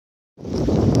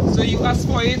So you asked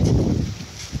for it,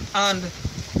 and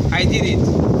I did it.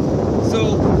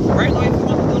 So right now, if you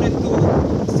want to donate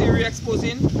to Siri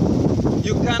Exposing,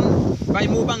 you can by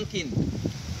mobile banking.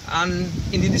 And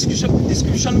in the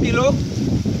description below,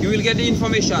 you will get the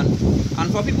information.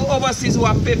 And for people overseas who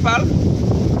have PayPal,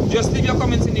 just leave your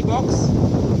comments in the box,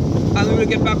 and we will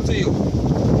get back to you.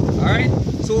 Alright?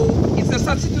 So it's a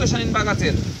sad situation in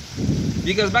Bagatelle,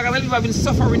 because Bagatelle people have been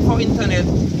suffering for internet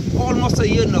almost a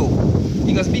year now.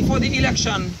 Because before the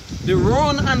election, they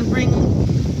run and bring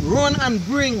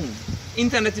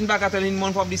internet in Bagatelle in the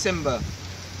month of December,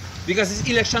 because it's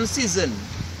election season.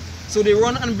 So they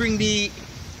run and bring the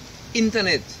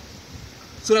internet,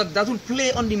 so that will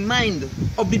play on the mind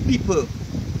of the people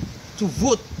to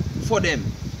vote for them.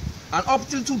 And up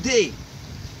till today,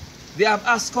 they have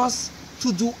asked us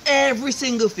to do every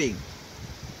single thing.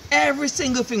 Every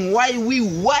single thing. Why we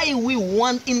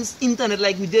want internet,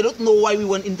 like they don't know why we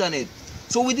want internet.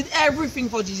 So we did everything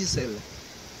for Digicel.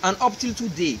 And up till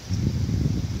today,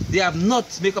 they have not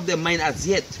made up their mind as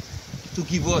yet to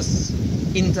give us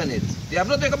internet. They have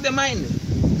not made up their mind.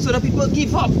 So the people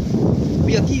give up.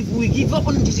 We give up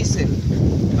on Digicel.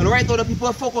 And right now the people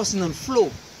are focusing on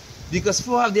Flow. Because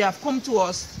Flow they have come to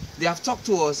us, they have talked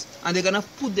to us, and they're gonna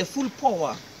put the full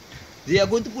power. They are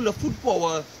going to put the full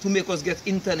power to make us get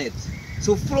internet.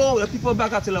 So Flow, the people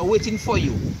back at are waiting for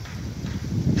you.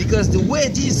 Because the way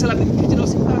Digicel have been treating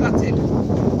us in Bagatelle,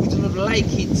 we do not like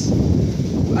it.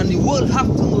 And the world have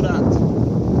to know that.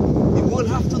 The world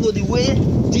have to know the way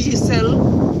Digicel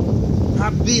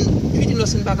have been treating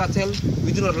us in Bagatelle.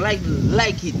 We do not like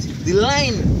it. The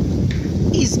line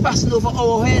is passing over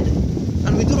our head,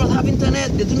 and we do not have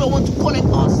internet. They do not want to connect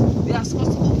us. They ask us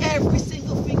to do every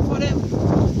single thing for them.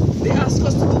 They ask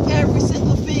us to do every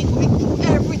single thing. We do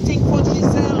everything for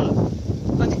Digicel.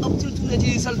 And up till today,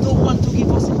 Digicel don't want to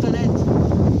give us internet.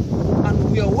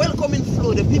 And we are welcoming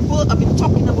Flow. The people have been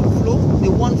talking about Flow. They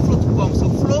want Flow to come. So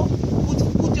Flow,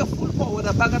 put your full power,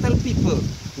 the Bagatelle people.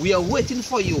 We are waiting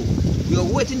for you. We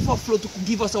are waiting for Flow to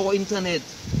give us our internet.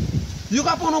 You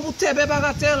can prendre pour tebe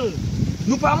Bagatelle.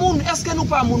 Nous pas moun. Est-ce que nous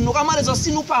pas moun? Nous ramènes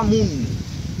aussi nous pas moun.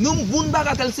 Nous moun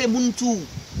Bagatelle c'est moun tout.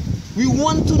 We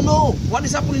want to know what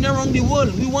is happening around the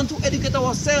world. We want to educate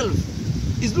ourselves.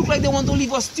 It looks like they want to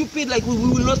leave us stupid, like we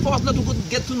will not for us not to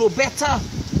get to know better,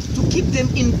 to keep them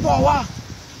in power.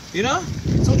 You know?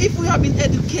 So if we have been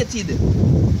educated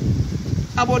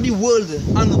about the world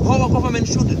and how our government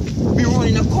should be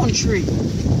running a country,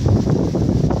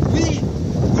 we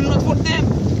will not vote them.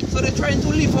 So they're trying to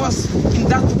leave us in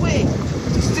that way,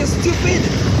 to stay stupid,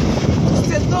 to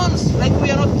stay dunce, like we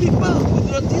are not people. We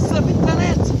do not deserve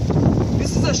internet.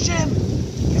 This is a shame.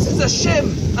 This is a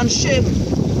shame and shame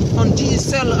on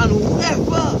Digicel and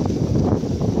whoever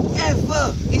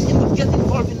is get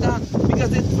involved in that. Because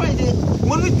they tried it.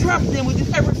 When we trapped them, we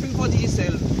did everything for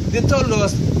Digicel. They told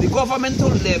us, the government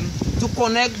told them to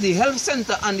connect the health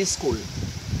center and the school.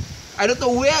 I don't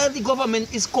know where the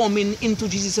government is coming into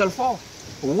Digicel for.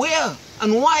 Where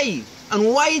and why?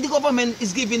 And why the government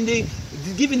is giving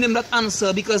them that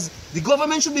answer? Because the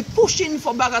government should be pushing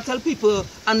for Bagatelle people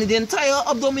and the entire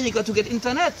of Dominica to get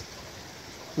internet,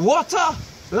 water,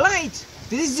 light.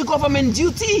 This is the government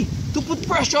duty to put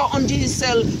pressure on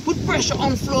Digicel, put pressure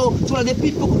on Flow so that the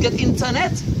people could get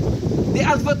internet. The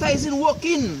advertising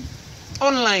working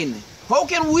online. How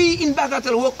can we in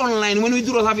Bagatelle work online when we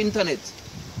do not have internet?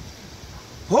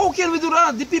 How can we do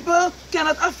that? The people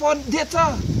cannot afford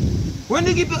data. When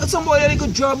they give somebody a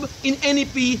good job in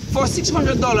NEP for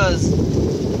 $600,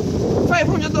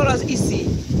 $500 EC,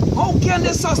 how can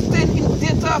they sustain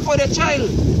data for their child?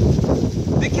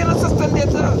 They cannot sustain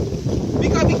data.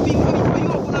 Because before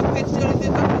you open up page, there is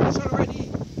data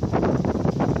already.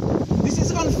 This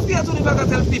is unfair to the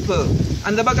Bagatelle people.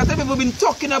 And the Bagatelle people have been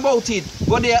talking about it,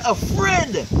 but they are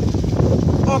afraid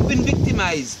of being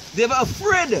victimized. They are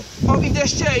afraid of if they're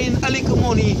sharing a little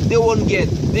money, they won't get.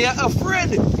 They are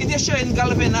afraid if they're sharing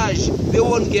galvanage, they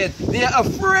won't get. They are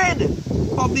afraid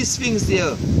of these things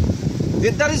there.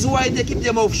 That is why they keep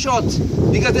their mouth shut.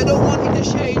 Because they don't want if they're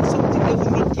sharing something they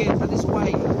will not get. That is why.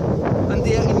 And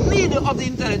they are in need of the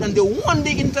internet and they want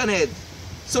the internet.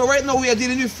 So right now we are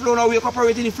dealing with Flow. Now we are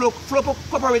cooperating with Flow. Flow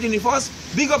cooperating with us.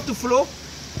 Big up to Flow.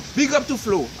 Big up to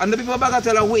Flow. And the people of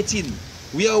Bagatelle are waiting.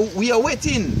 We are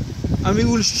waiting, and we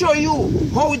will show you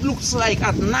how it looks like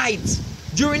at night,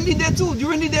 during the day too,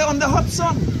 during the day on the hot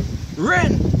sun,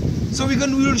 rain. So we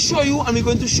will show you, and we're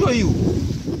going to show you.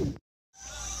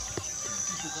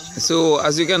 So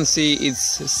as you can see,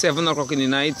 it's 7 o'clock in the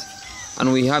night,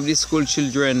 and we have the school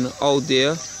children out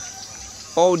there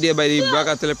by the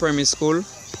Bagatelle Primary School,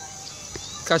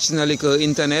 catching a little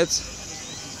internet,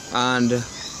 and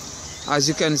As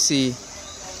you can see,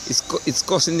 it's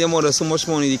costing their mother so much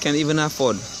money they can't even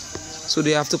afford. So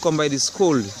they have to come by the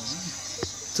school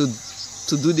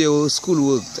to do their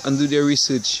schoolwork and do their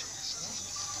research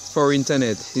for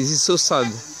internet. This is so sad.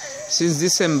 Since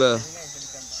December,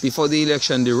 before the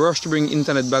election, they rushed to bring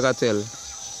internet Bagatelle.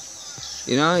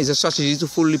 You know, it's a strategy to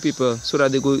fool the people so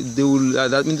that they will.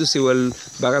 That means to say, well,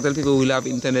 Bagatelle people will have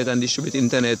internet and distribute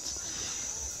internet.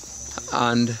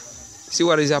 And see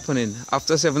what is happening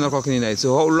after 7 o'clock in the night.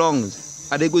 So how long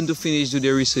are they going to finish do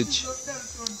their research?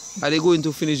 Are they going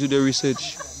to finish do their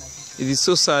research? It is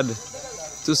so sad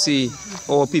to see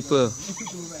our people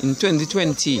in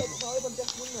 2020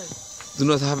 do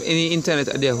not have any internet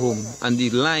at their home, and the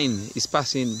line is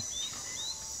passing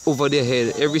over their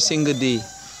head every single day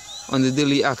on the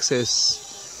daily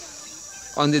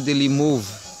access, on the daily move.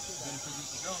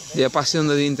 They are passing on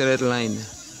the internet line,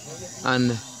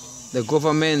 and the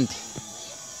government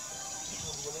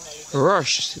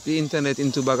rushed the internet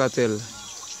into Bagatelle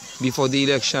before the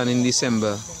election in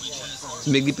December to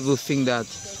make the people think that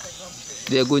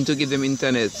they are going to give them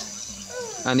internet.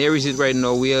 And here is it right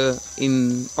now. We are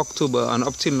in October, and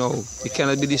up till now, it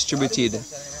cannot be distributed.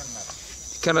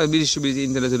 It cannot be distributed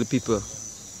internet to the people.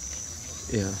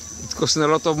 Yeah, it's costing a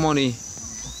lot of money.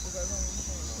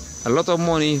 A lot of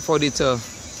money for data.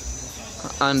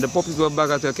 And the poor people of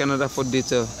Bagatelle cannot afford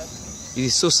data. It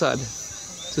is so sad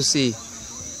to see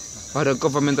how the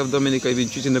government of Dominica has been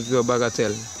treating the people of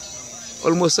Bagatelle.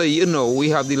 Almost a year now, we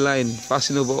have the line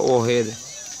passing over our head.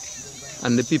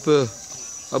 And the people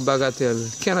of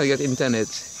Bagatelle cannot get internet.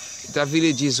 There are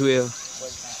villages where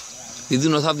they do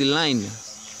not have the line.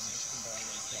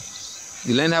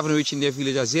 The line haven't reached in their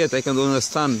village as yet, I can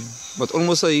understand. But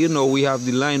almost a year now, we have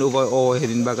the line over our head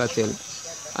in Bagatelle.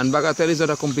 And Bagatelle is not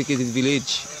a complicated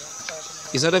village.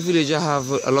 It's not a village that have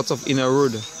a lot of inner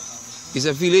road. It's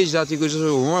a village that you could just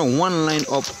run one line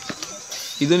up.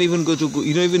 You don't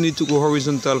even need to go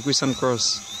horizontal, Christian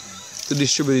cross, to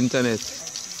distribute internet.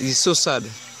 It is so sad.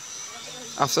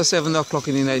 After 7 o'clock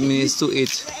in the night, minutes to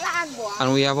 8,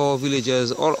 and we have our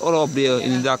villagers all up there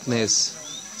in the darkness,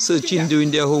 searching,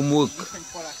 doing their homework.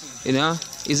 You know,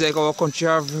 it's like our country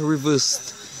have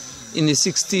reversed in the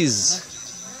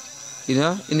 60s. You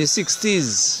know, in the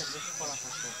 60s,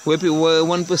 where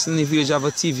one person in the village have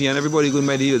a TV and everybody going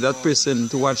by that person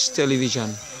to watch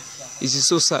television. This is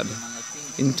so sad.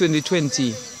 In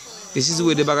 2020, this is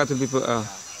where the Bagatelle people are.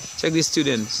 Check the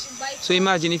students. So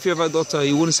imagine if you have a daughter,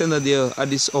 you won't send her there at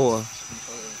this hour.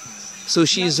 So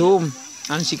she is home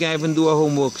and she can't even do her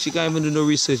homework. She can't even do no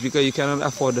research because you cannot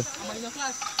afford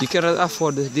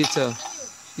data.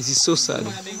 This is so sad.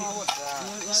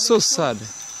 So sad.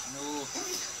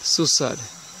 So sad.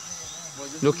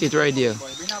 Look it right there.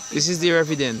 This is their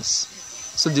evidence.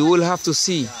 So they will have to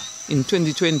see in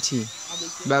 2020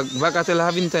 Bagatelle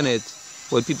have internet,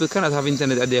 but people cannot have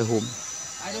internet at their home.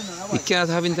 They cannot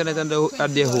have internet at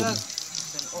their home.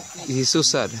 It is so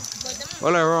sad.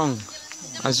 All are wrong.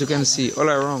 As you can see, all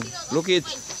are wrong. Look it.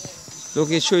 Look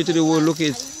it, show it to the world, look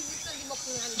it.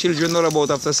 Children all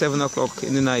about after 7 o'clock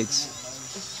in the night.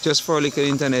 Just for a little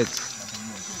internet.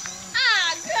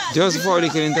 Just for a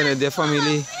little internet, their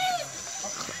family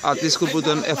at least could put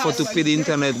an effort to pay the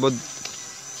internet, but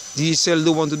Digicel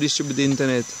don't want to distribute the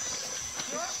internet.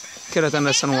 Cannot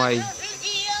understand why.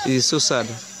 It is so sad.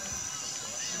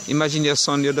 Imagine your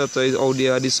son, your daughter is out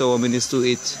there at this hour, minutes to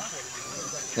 8.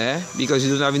 Eh? Because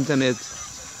you don't have internet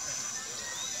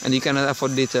and you cannot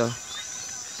afford data.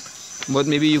 But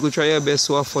maybe you could try your best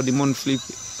to afford the monthly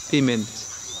payment.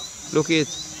 Look at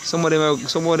some of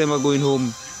them are going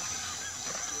home.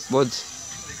 But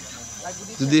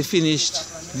did they finish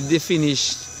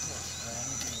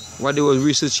what they were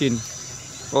researching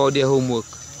or their homework?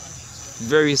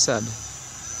 Very sad.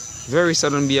 Very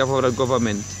sad on behalf of the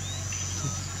government.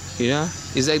 You know,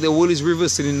 it's like the world is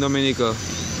reversing in Dominica.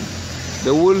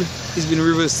 The world has been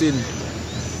reversing.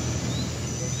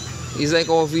 It's like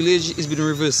our village has been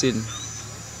reversing.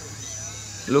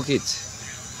 Look it.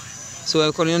 So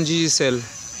I'm calling on Digicel,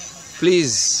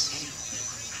 please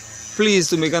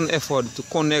to make an effort to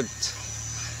connect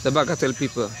the Bagatelle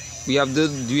people. We have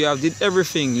did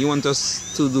everything you want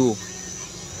us to do.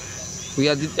 We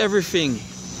have did everything.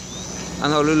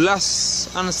 And our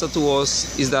last answer to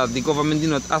us is that the government did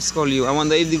not ask all you. I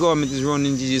wonder if the government is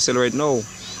running Digicel right now.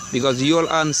 Because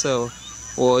your answer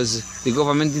was the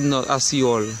government did not ask you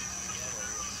all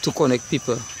to connect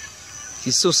people.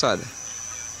 It's so sad.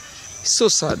 It's so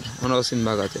sad on us in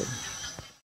Bagatelle.